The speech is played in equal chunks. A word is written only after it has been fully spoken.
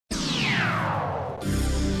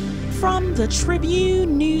From the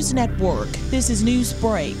Tribune News Network, this is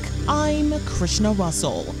Newsbreak. I'm Krishna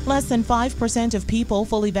Russell. Less than 5% of people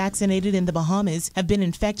fully vaccinated in the Bahamas have been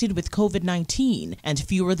infected with COVID-19, and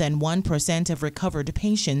fewer than 1% of recovered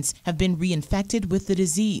patients have been reinfected with the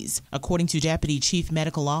disease, according to Deputy Chief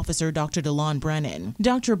Medical Officer Dr. Delon Brennan.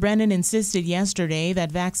 Dr. Brennan insisted yesterday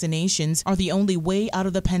that vaccinations are the only way out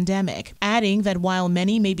of the pandemic, adding that while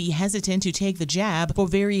many may be hesitant to take the jab for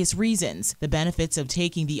various reasons, the benefits of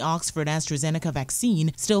taking the Oxford-AstraZeneca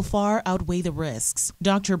vaccine still far outweigh the risks.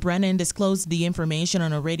 Dr. Brennan disclosed the information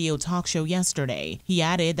on a radio talk show yesterday. He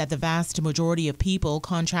added that the vast majority of people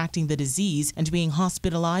contracting the disease and being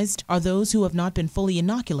hospitalized are those who have not been fully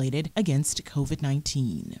inoculated against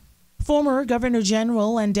COVID-19. Former Governor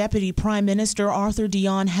General and Deputy Prime Minister Arthur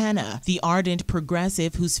Dion Hanna, the ardent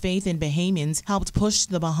progressive whose faith in Bahamians helped push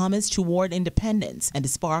the Bahamas toward independence and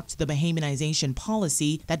sparked the Bahamanization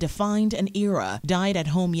policy that defined an era, died at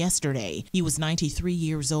home yesterday. He was 93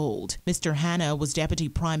 years old. Mr. Hanna was Deputy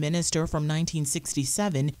Prime Minister from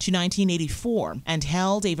 1967 to 1984 and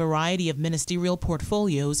held a variety of ministerial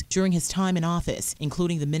portfolios during his time in office,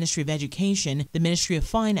 including the Ministry of Education, the Ministry of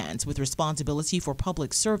Finance with responsibility for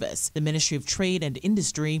public service, the Ministry of Trade and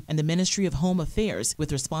Industry, and the Ministry of Home Affairs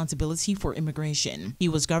with responsibility for immigration. He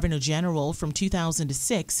was Governor General from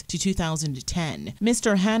 2006 to 2010.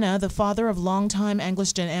 Mr. Hanna, the father of longtime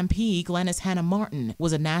Angliston MP Glenys Hanna Martin,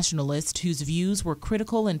 was a nationalist whose views were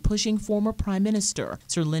critical in pushing former Prime Minister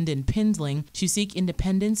Sir Lyndon Pindling to seek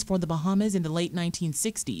independence for the Bahamas in the late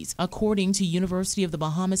 1960s, according to University of the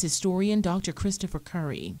Bahamas historian Dr. Christopher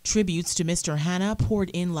Curry. Tributes to Mr. Hanna poured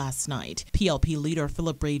in last night. PLP leader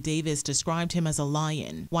Philip Bray Davis described him as a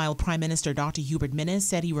lion, while Prime Minister Dr. Hubert Minnis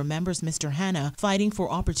said he remembers Mr. Hanna fighting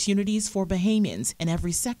for opportunities for Bahamians in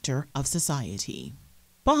every sector of society.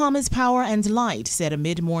 Bahamas Power and Light said a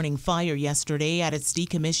mid-morning fire yesterday at its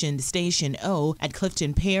decommissioned Station O at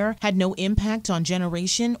Clifton Pier had no impact on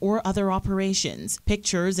generation or other operations.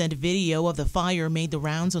 Pictures and video of the fire made the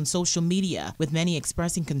rounds on social media, with many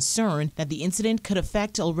expressing concern that the incident could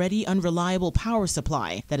affect already unreliable power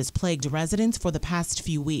supply that has plagued residents for the past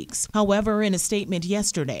few weeks. However, in a statement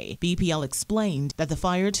yesterday, BPL explained that the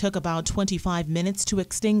fire took about 25 minutes to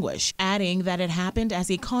extinguish, adding that it happened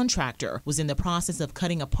as a contractor was in the process of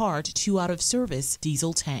cutting apart 2 out-of-service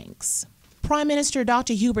diesel tanks. Prime Minister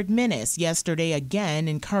Dr. Hubert Minnis yesterday again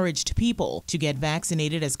encouraged people to get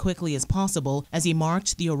vaccinated as quickly as possible as he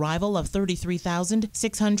marked the arrival of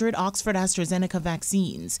 33,600 Oxford-AstraZeneca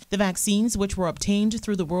vaccines. The vaccines, which were obtained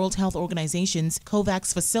through the World Health Organization's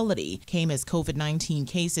COVAX facility, came as COVID-19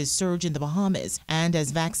 cases surge in the Bahamas and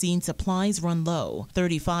as vaccine supplies run low.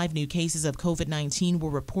 35 new cases of COVID-19 were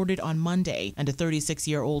reported on Monday, and a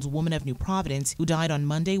 36-year-old woman of New Providence who died on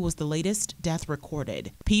Monday was the latest death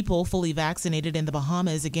recorded. People fully vaccinated in the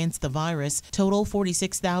Bahamas against the virus total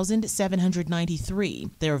 46,793.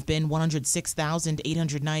 There have been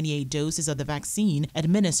 106,898 doses of the vaccine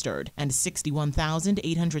administered, and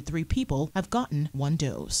 61,803 people have gotten 1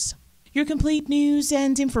 dose. Your complete news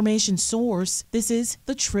and information source, this is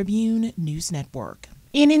the Tribune News Network.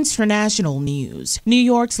 In international news, New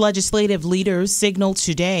York's legislative leaders signaled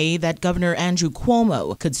today that Governor Andrew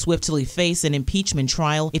Cuomo could swiftly face an impeachment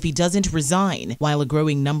trial if he doesn't resign, while a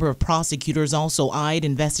growing number of prosecutors also eyed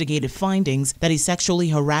investigative findings that he sexually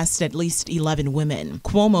harassed at least 11 women.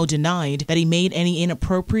 Cuomo denied that he made any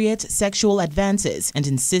inappropriate sexual advances and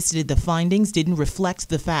insisted the findings didn't reflect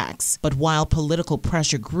the facts. But while political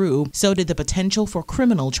pressure grew, so did the potential for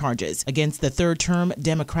criminal charges against the third-term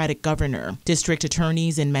Democratic governor. District Attorney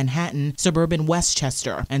in Manhattan, suburban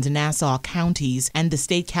Westchester, and Nassau counties and the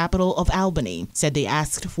state capital of Albany said they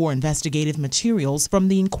asked for investigative materials from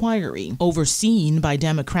the inquiry, overseen by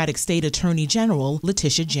Democratic State Attorney General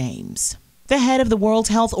Letitia James. The head of the World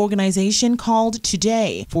Health Organization called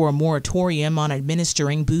today for a moratorium on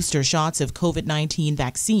administering booster shots of COVID-19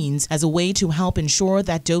 vaccines as a way to help ensure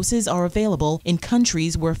that doses are available in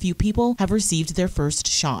countries where few people have received their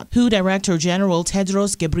first shot. WHO Director General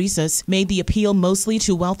Tedros Ghebreyesus made the appeal mostly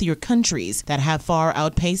to wealthier countries that have far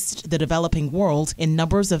outpaced the developing world in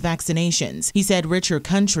numbers of vaccinations. He said richer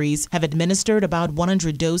countries have administered about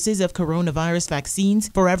 100 doses of coronavirus vaccines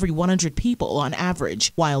for every 100 people on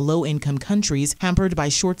average, while low-income countries hampered by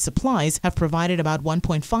short supplies have provided about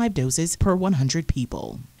 1.5 doses per 100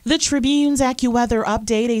 people. The Tribune's AccuWeather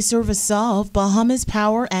update, a service of Bahamas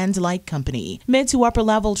Power and Light Company. Mid to upper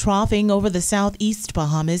level troughing over the southeast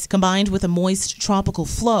Bahamas, combined with a moist tropical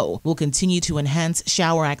flow, will continue to enhance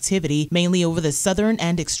shower activity, mainly over the southern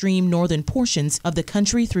and extreme northern portions of the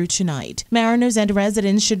country through tonight. Mariners and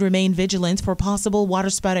residents should remain vigilant for possible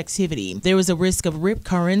waterspout activity. There is a risk of rip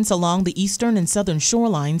currents along the eastern and southern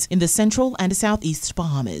shorelines in the central and southeast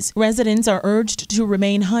Bahamas. Residents are urged to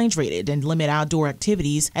remain hydrated and limit outdoor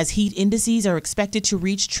activities as heat indices are expected to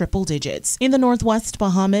reach triple digits. In the northwest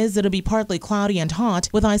Bahamas, it'll be partly cloudy and hot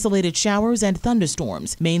with isolated showers and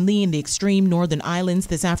thunderstorms, mainly in the extreme northern islands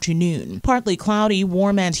this afternoon. Partly cloudy,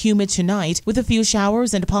 warm and humid tonight with a few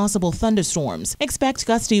showers and possible thunderstorms. Expect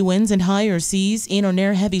gusty winds and higher seas in or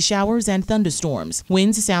near heavy showers and thunderstorms.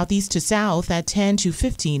 Winds southeast to south at 10 to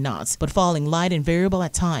 15 knots, but falling light and variable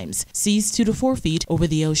at times. Seas 2 to 4 feet over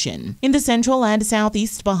the ocean. In the central and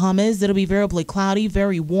southeast Bahamas, it'll be variably cloudy,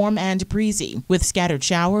 very warm and breezy, with scattered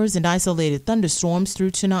showers and isolated thunderstorms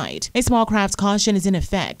through tonight. A small craft caution is in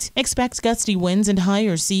effect. Expect gusty winds and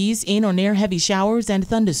higher seas in or near heavy showers and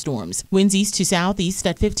thunderstorms. Winds east to southeast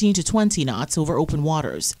at 15 to 20 knots over open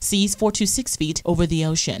waters. Seas 4 to 6 feet over the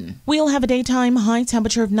ocean. We'll have a daytime high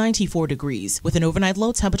temperature of 94 degrees with an overnight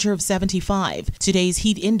low temperature of 75. Today's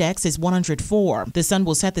heat index is 104. The sun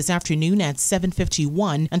will set this afternoon at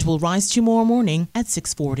 7:51 and will rise tomorrow morning at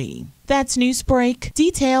 6:40. That's Newsbreak.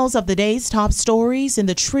 Details of the day's top stories in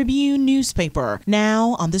the Tribune newspaper,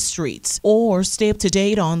 now on the streets. Or stay up to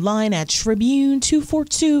date online at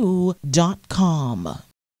Tribune242.com.